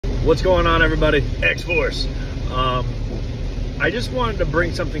What's going on, everybody? X-Force. I just wanted to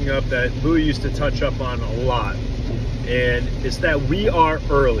bring something up that Lou used to touch up on a lot, and it's that we are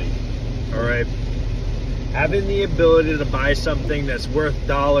early. All right, having the ability to buy something that's worth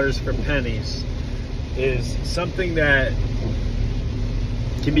dollars for pennies is something that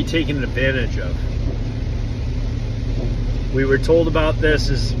can be taken advantage of. We were told about this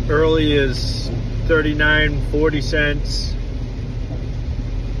as early as 39, 40 cents.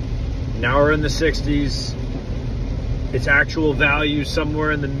 Now we're in the 60s. Its actual value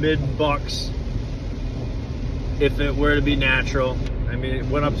somewhere in the mid-bucks if it were to be natural. I mean, it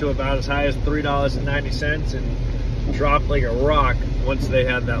went up to about as high as $3.90 and dropped like a rock once they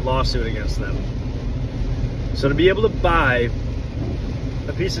had that lawsuit against them. So to be able to buy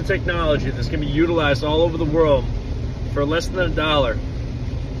a piece of technology that's going to be utilized all over the world for less than $1,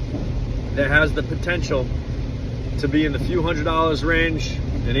 that has the potential to be in the few $100s range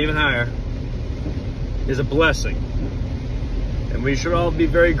and even higher, is a blessing. And we should all be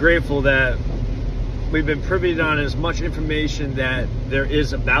very grateful that we've been privy on as much information that there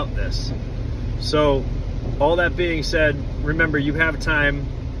is about this. So all that being said, remember, you have time.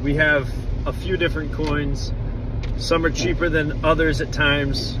 We have a few different coins. Some are cheaper than others at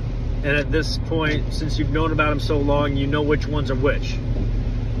times. And at this point, since you've known about them so long, you know which ones are which.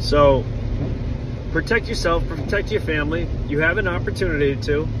 So protect yourself, protect your family. You have an opportunity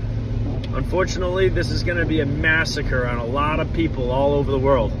to. Unfortunately, this is going to be a massacre on a lot of people all over the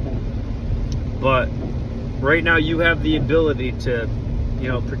world. But right now, you have the ability to,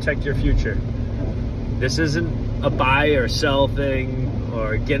 protect your future. This isn't a buy or sell thing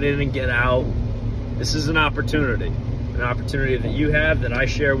or get in and get out. This is an opportunity that you have that I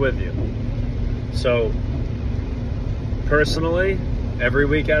share with you. So personally, every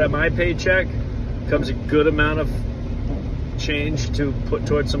week out of my paycheck comes a good amount of change to put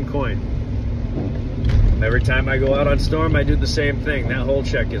towards some coin. Every time I go out on Storm, I do the same thing. That whole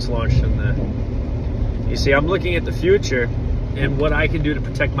check gets launched in there. You see, I'm looking at the future and what I can do to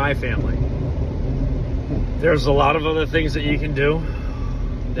protect my family. There's a lot of other things that you can do.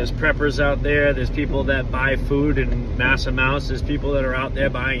 There's preppers out there. There's people that buy food in mass amounts. There's people that are out there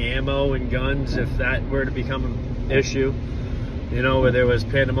buying ammo and guns if that were to become an issue, where there was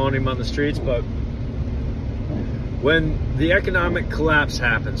pandemonium on the streets. But when the economic collapse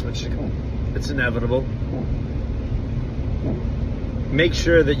happens, which it's inevitable, make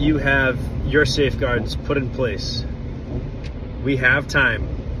sure that you have your safeguards put in place. We have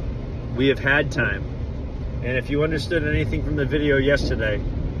time. We have had time. And if you understood anything from the video yesterday,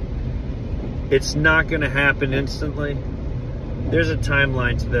 it's not going to happen instantly. There's a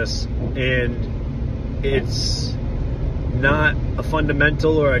timeline to this, and it's not a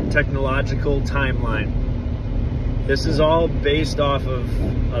fundamental or a technological timeline. This is all based off of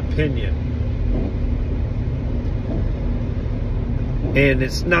opinion. And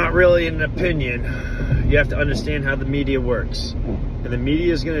it's not really an opinion. You have to understand how the media works. And the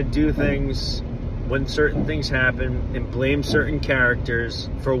media is going to do things when certain things happen and blame certain characters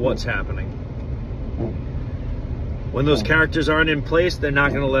for what's happening. When those characters aren't in place, they're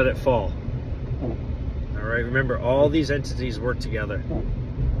not going to let it fall. All right, remember, all these entities work together.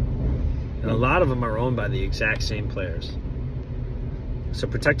 And a lot of them are owned by the exact same players. So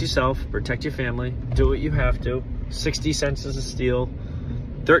protect yourself, protect your family, do what you have to. 60 cents is a steal,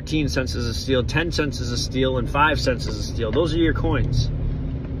 13 cents is a steal, 10 cents is a steal, and 5 cents is a steal. Those are your coins.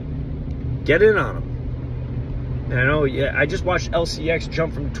 Get in on them. And I know, I just watched LCX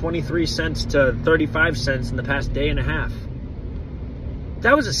jump from 23 cents to 35 cents in the past day and a half.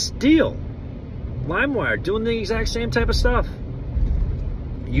 That was a steal. LimeWire doing the exact same type of stuff.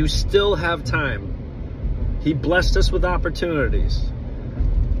 You still have time. He blessed us with opportunities.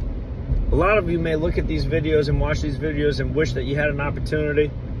 A lot of you may look at these videos and watch these videos and wish that you had an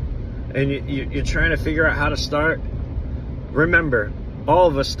opportunity and you're trying to figure out how to start. Remember, all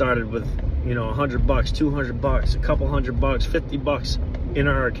of us started with, $100, $200, a couple $100, $50 in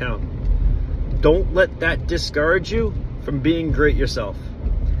our account. Don't let that discourage you from being great yourself.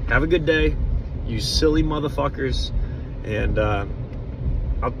 Have a good day, you silly motherfuckers. And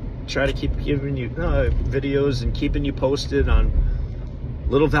I'll try to keep giving you videos and keeping you posted on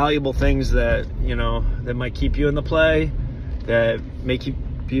little valuable things that, that might keep you in the play, that may keep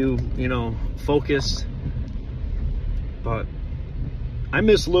you, focused. But I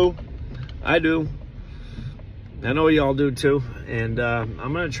miss Lou. I do. I know y'all do too. And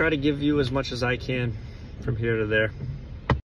I'm going to try to give you as much as I can from here to there.